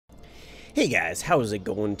Hey guys, how's it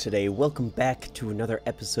going today? Welcome back to another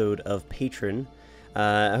episode of Patron.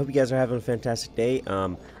 I hope you guys are having a fantastic day.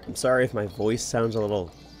 I'm sorry if my voice sounds a little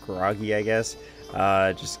groggy, I guess.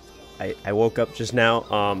 I woke up just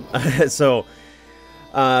now.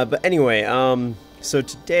 But anyway, so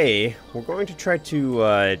today we're going to try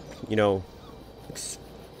to,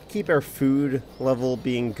 keep our food level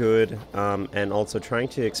being good, and also trying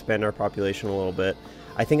to expand our population a little bit.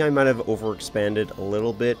 I think I might have overexpanded a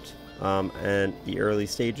little bit and the early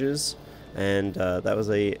stages, and that was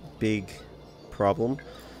a big problem.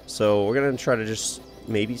 So we're gonna try to just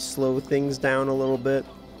maybe slow things down a little bit,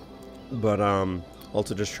 but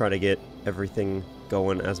also just try to get everything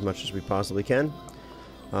going as much as we possibly can.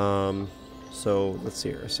 So let's see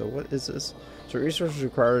here. So what is this? So resources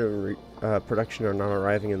required in production are not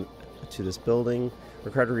arriving to this building.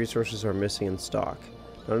 Required resources are missing in stock.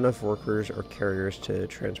 Not enough workers or carriers to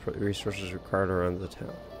transport the resources required around the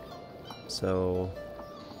town. So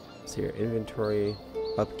let's see here. Inventory,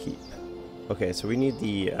 upkeep. Okay, so we need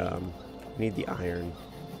the iron.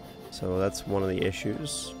 So that's one of the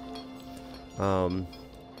issues. So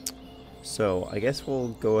I guess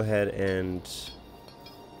we'll go ahead and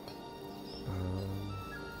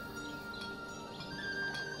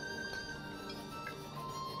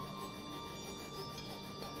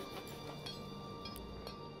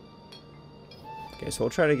okay, so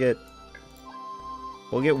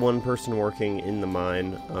we'll get one person working in the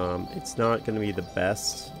mine. It's not going to be the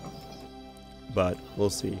best, but we'll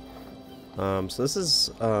see. So this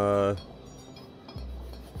is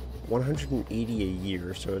 180 a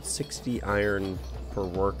year, so it's 60 iron per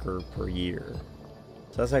worker per year.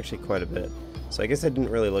 So that's actually quite a bit. So I guess I didn't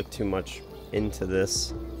really look too much into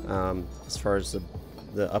this as far as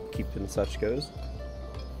the upkeep and such goes.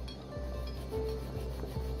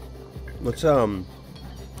 Let's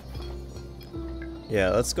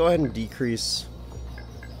go ahead and decrease.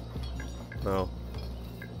 Oh,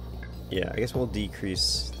 yeah, I guess we'll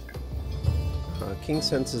decrease. King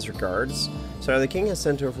sends his regards. Sorry, the king has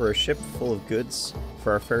sent over a ship full of goods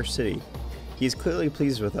for our fair city. He is clearly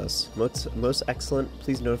pleased with us. Most excellent.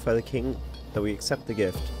 Please notify the king that we accept the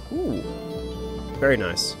gift. Ooh, very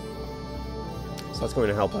nice. So that's going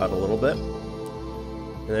to help out a little bit.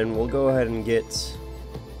 And then we'll go ahead and get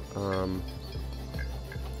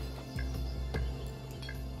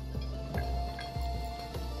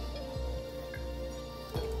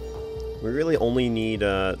we really only need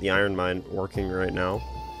the iron mine working right now.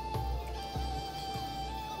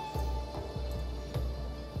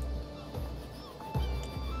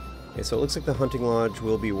 Okay, so it looks like the hunting lodge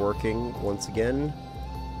will be working once again.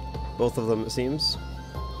 Both of them, it seems.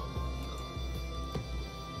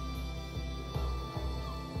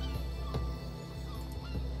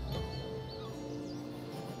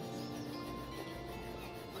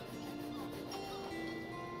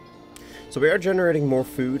 So we are generating more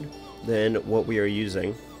food than what we are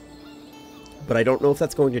using, but I don't know if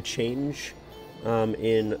that's going to change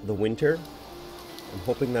in the winter. I'm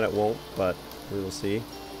hoping that it won't, but we will see.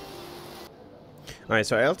 Alright,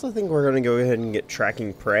 so I also think we're going to go ahead and get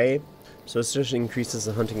tracking prey. So this just increases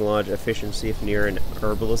the hunting lodge efficiency if near an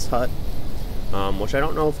herbalist hut, which I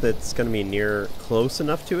don't know if that's going to be near close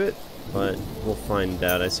enough to it, but we'll find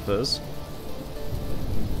out, I suppose.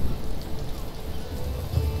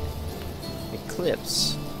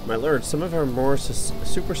 Eclipse. My lord, some of our more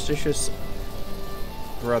superstitious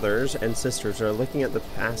brothers and sisters are looking at the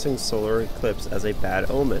passing solar eclipse as a bad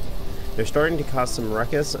omen. They're starting to cause some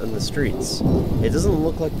ruckus in the streets. It doesn't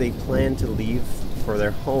look like they plan to leave for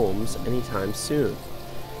their homes anytime soon.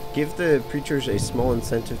 Give the preachers a small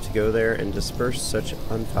incentive to go there and disperse such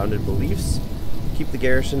unfounded beliefs. Keep the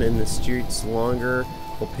garrison in the streets longer.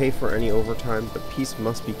 We'll pay for any overtime, but peace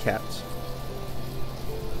must be kept.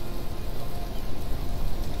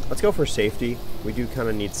 Let's go for safety. We do kind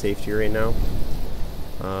of need safety right now.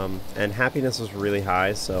 And happiness was really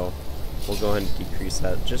high, so we'll go ahead and decrease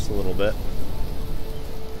that just a little bit.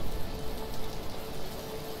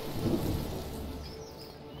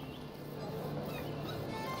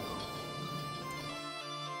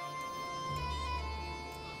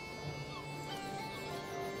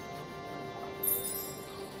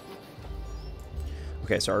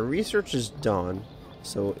 Okay, so our research is done.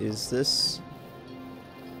 So is this...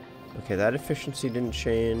 Okay, that efficiency didn't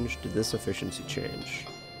change. Did this efficiency change?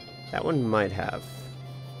 That one might have.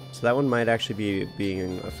 So that one might actually be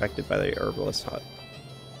being affected by the herbalist hut.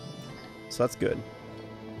 So that's good.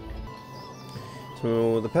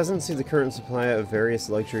 So the peasants see the current supply of various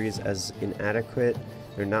luxuries as inadequate.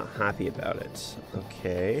 They're not happy about it.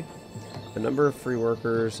 Okay. The number of free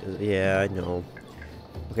workers is... Yeah, I know.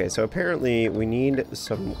 Okay, so apparently we need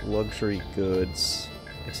some luxury goods.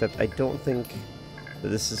 Except I don't think that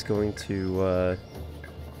this is going to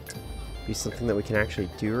be something that we can actually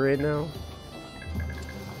do right now.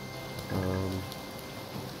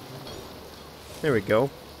 There we go.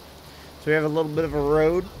 So we have a little bit of a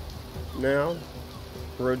road now.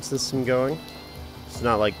 Road system going. It's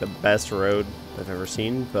not like the best road I've ever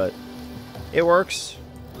seen, but it works.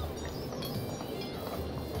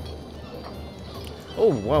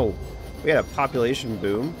 Oh, whoa. We had a population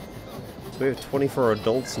boom. So we have 24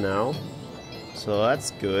 adults now. So that's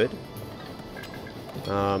good.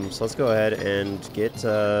 So let's go ahead and get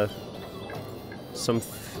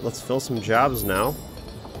let's fill some jobs now.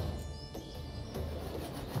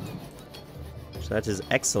 So that is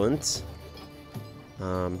excellent.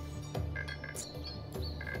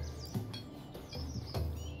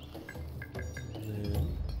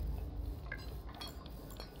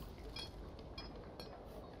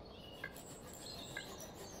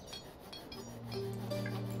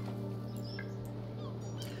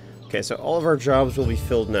 Okay, so all of our jobs will be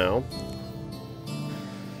filled now.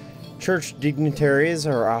 Church dignitaries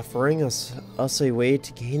are offering us a way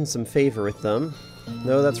to gain some favor with them.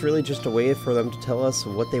 Though that's really just a way for them to tell us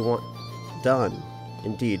what they want done.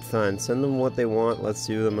 Indeed, fine. Send them what they want, let's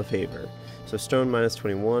do them a favor. So stone minus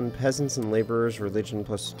 21, peasants and laborers, religion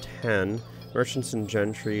plus 10, merchants and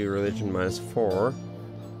gentry, religion minus 4.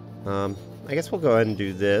 I guess we'll go ahead and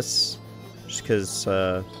do this, just because,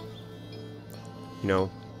 you know,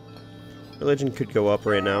 religion could go up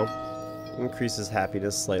right now. Increases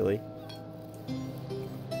happiness slightly.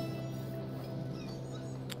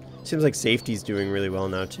 Seems like safety's doing really well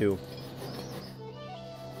now, too.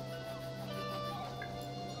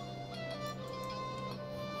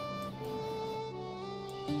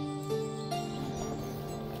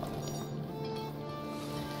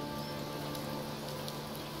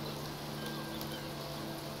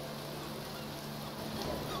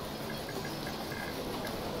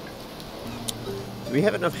 Do we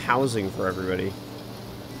have enough housing for everybody?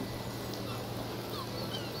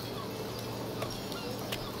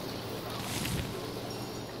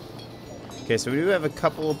 Okay, so we do have a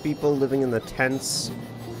couple of people living in the tents,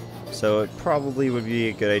 so it probably would be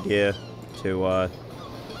a good idea to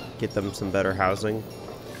get them some better housing.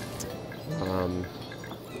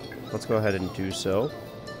 Let's go ahead and do so.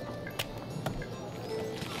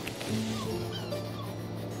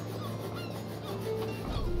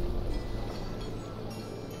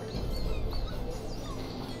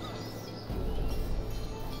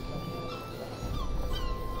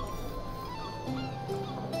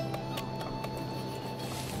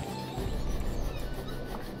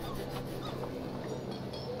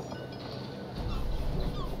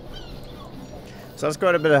 So let's go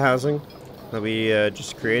at a bit of housing that we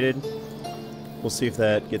just created. We'll see if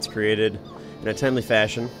that gets created in a timely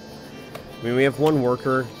fashion. I mean, we have 1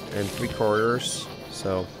 worker and 3 corridors,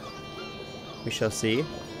 so we shall see.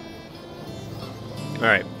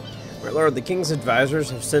 Alright. My lord, the king's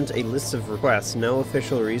advisors have sent a list of requests. No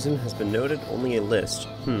official reason has been noted, only a list.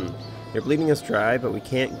 They're bleeding us dry, but we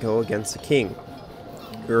can't go against the king.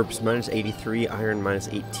 Herbs minus 83, iron minus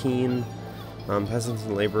 18. Peasants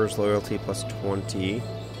and laborers, loyalty plus 20.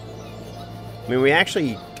 I mean, we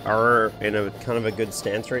actually are in a kind of a good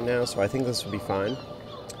stance right now, so I think this will be fine.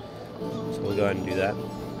 So we'll go ahead and do that.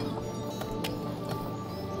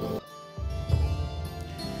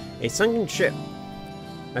 A sunken ship.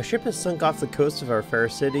 A ship has sunk off the coast of our fair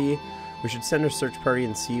city. We should send a search party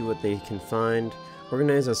and see what they can find.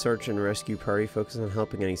 Organize a search and rescue party, focus on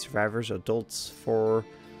helping any survivors, adults 4,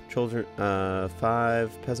 children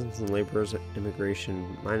 5, peasants and laborers,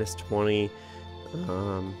 immigration minus 20.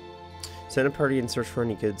 Send a party and search for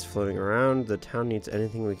any goods floating around. The town needs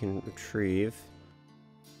anything we can retrieve.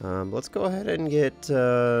 Let's go ahead and get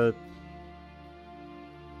yeah,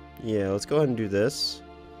 let's go ahead and do this.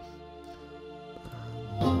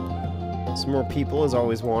 Some more people is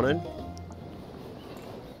always wanted.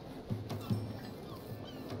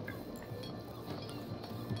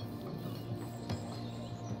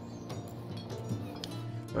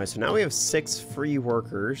 Alright, so now we have 6 free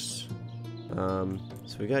workers.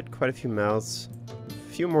 So we got quite a few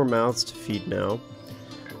more mouths to feed now.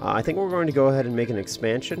 I think we're going to go ahead and make an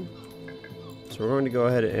expansion. So we're going to go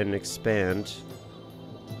ahead and expand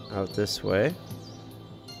out this way.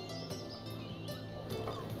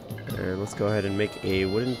 And let's go ahead and make a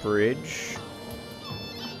wooden bridge.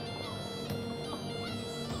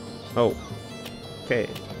 Oh, okay.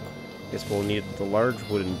 Guess we'll need the large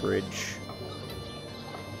wooden bridge.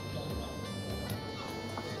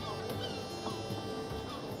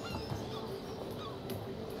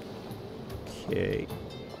 Okay.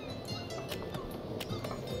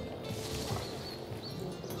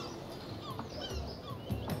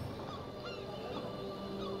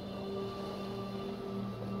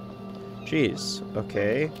 Jeez,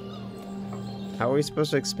 okay. How are we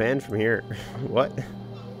supposed to expand from here? What?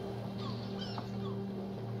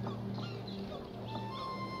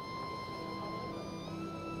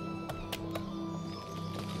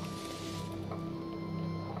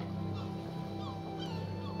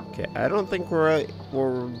 Okay, I don't think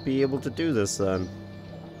we'll be able to do this then.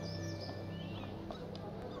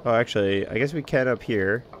 Oh, actually, I guess we can up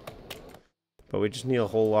here. But we just need a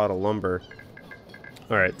whole lot of lumber.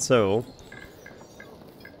 Alright, so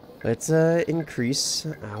let's increase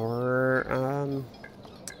our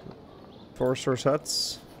forest source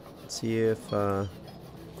huts. Let's see if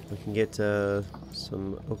we can get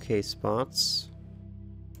some okay spots.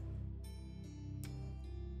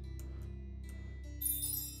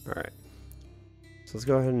 Alright. So let's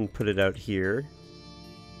go ahead and put it out here.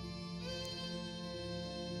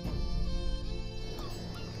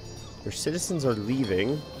 Your citizens are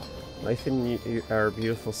leaving. Life in our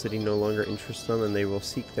beautiful city no longer interests them, and they will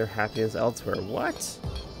seek their happiness elsewhere. What?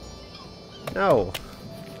 No.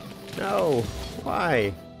 No. Why?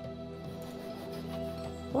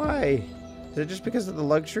 Why? Is it just because of the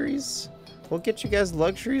luxuries? We'll get you guys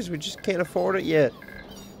luxuries, we just can't afford it yet.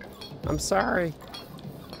 I'm sorry.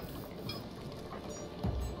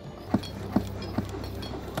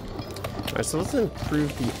 Alright, so let's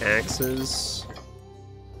improve the axes.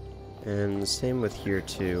 And the same with here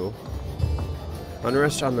too.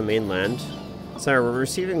 Unrest on the mainland. Sire, we're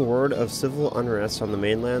receiving word of civil unrest on the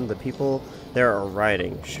mainland. The people there are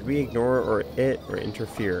rioting. Should we ignore it or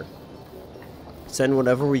interfere? Send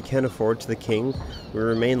whatever we can afford to the king. We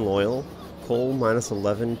remain loyal. Coal minus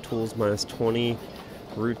 11, tools minus 20,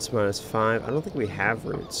 roots minus 5. I don't think we have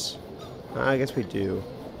roots. I guess we do.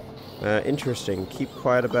 Interesting. Keep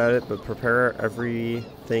quiet about it, but prepare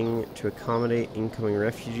everything to accommodate incoming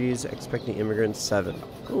refugees. Expecting immigrants 7.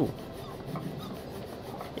 Ooh.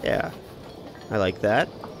 Yeah. I like that.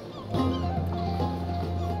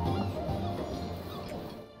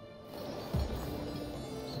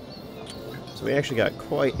 So we actually got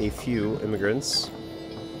quite a few immigrants.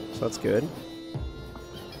 So that's good.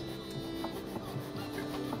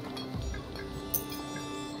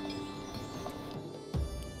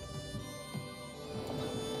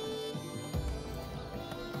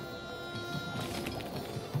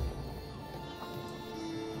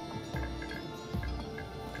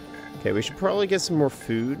 Okay, we should probably get some more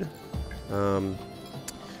food.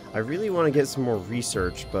 I really want to get some more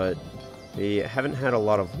research, but we haven't had a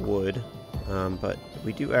lot of wood. But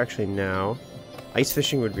we do actually now. Ice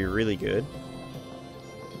fishing would be really good.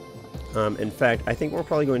 In fact, I think we're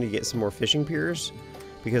probably going to get some more fishing piers,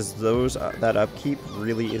 because those that upkeep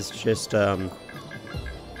really is just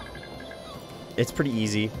it's pretty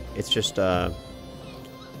easy. It's just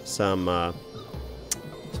some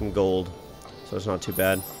gold, so it's not too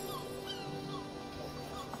bad.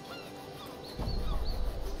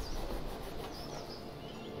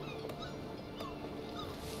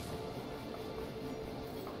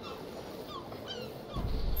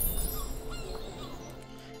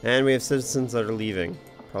 And we have citizens that are leaving,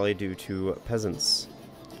 probably due to peasants.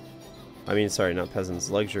 I mean, sorry, not peasants,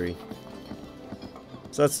 luxury.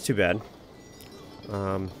 So that's too bad.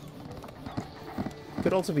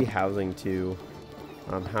 Could also be housing too.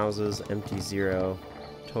 Houses, empty 0,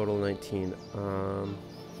 total 19.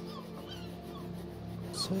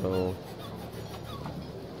 So...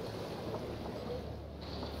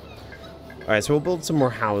 Alright, so we'll build some more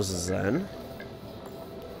houses then.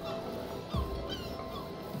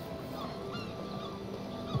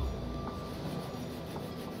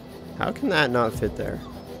 How can that not fit there?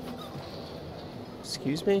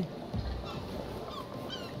 Excuse me?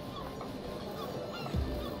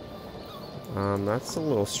 That's a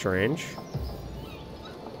little strange.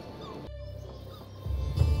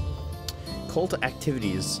 Cult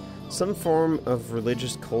activities. Some form of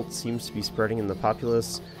religious cult seems to be spreading in the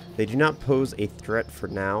populace. They do not pose a threat for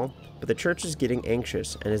now, but the church is getting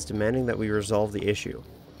anxious and is demanding that we resolve the issue.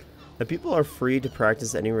 The people are free to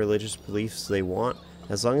practice any religious beliefs they want,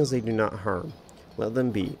 as long as they do not harm. Let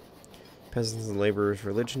them be. Peasants and laborers'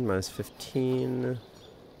 religion, minus 15.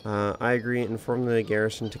 I agree. Inform the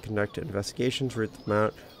garrison to conduct investigations, root them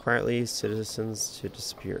out quietly, citizens to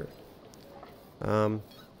disappear. No.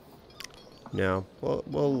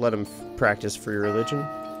 We'll let them practice free religion.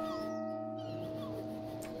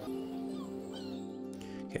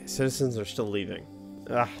 Okay, citizens are still leaving.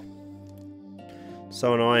 Ugh.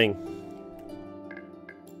 So annoying.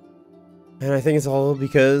 And I think it's all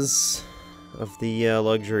because of the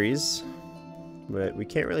luxuries. But we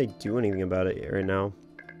can't really do anything about it right now.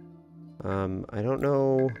 I don't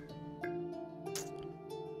know.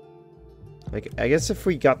 Like, I guess if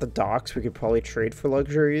we got the docks, we could probably trade for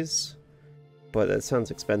luxuries. But that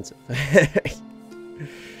sounds expensive.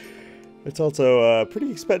 It's also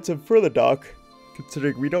pretty expensive for the dock,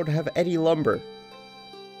 considering we don't have any lumber.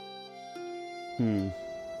 I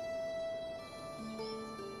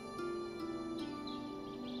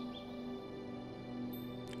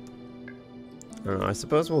don't know, I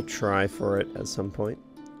suppose we'll try for it at some point.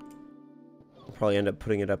 We'll probably end up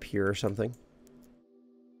putting it up here or something.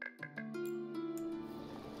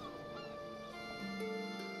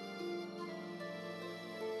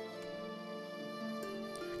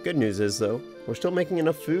 Good news is, though, we're still making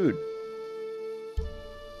enough food.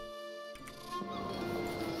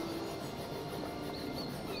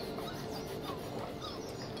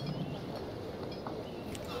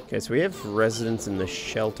 Okay, so we have residents in the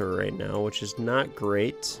shelter right now, which is not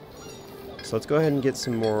great. So let's go ahead and get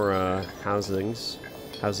some more houses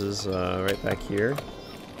right back here.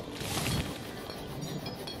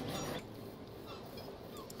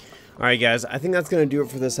 Alright guys, I think that's going to do it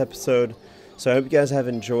for this episode. So I hope you guys have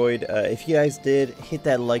enjoyed. If you guys did, hit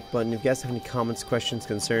that like button. If you guys have any comments, questions,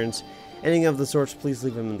 concerns, anything of the sorts, please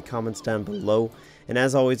leave them in the comments down below. And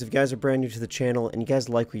as always, if you guys are brand new to the channel and you guys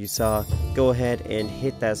like what you saw, go ahead and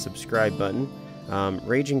hit that subscribe button.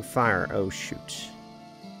 Raging Fire. Oh, shoot.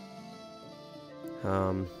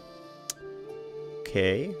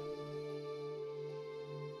 Okay.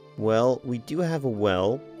 Well, we do have a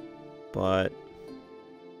well, but...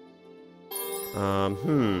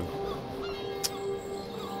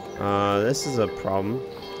 this is a problem.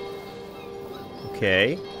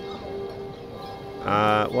 Okay.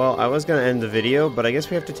 Well, I was gonna end the video, but I guess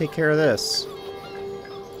we have to take care of this.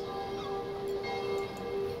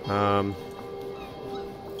 So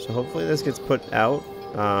hopefully this gets put out.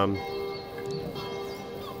 I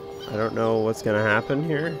don't know what's gonna happen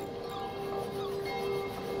here.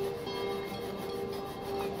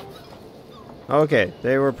 Okay,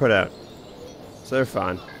 they were put out. So they're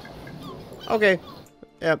fine. Okay.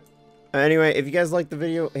 Yep. Anyway, if you guys liked the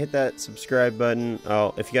video, hit that subscribe button.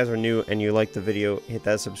 Oh, if you guys are new and you liked the video, hit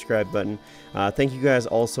that subscribe button. Thank you guys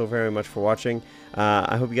also very much for watching.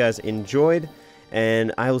 I hope you guys enjoyed,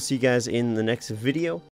 and I will see you guys in the next video.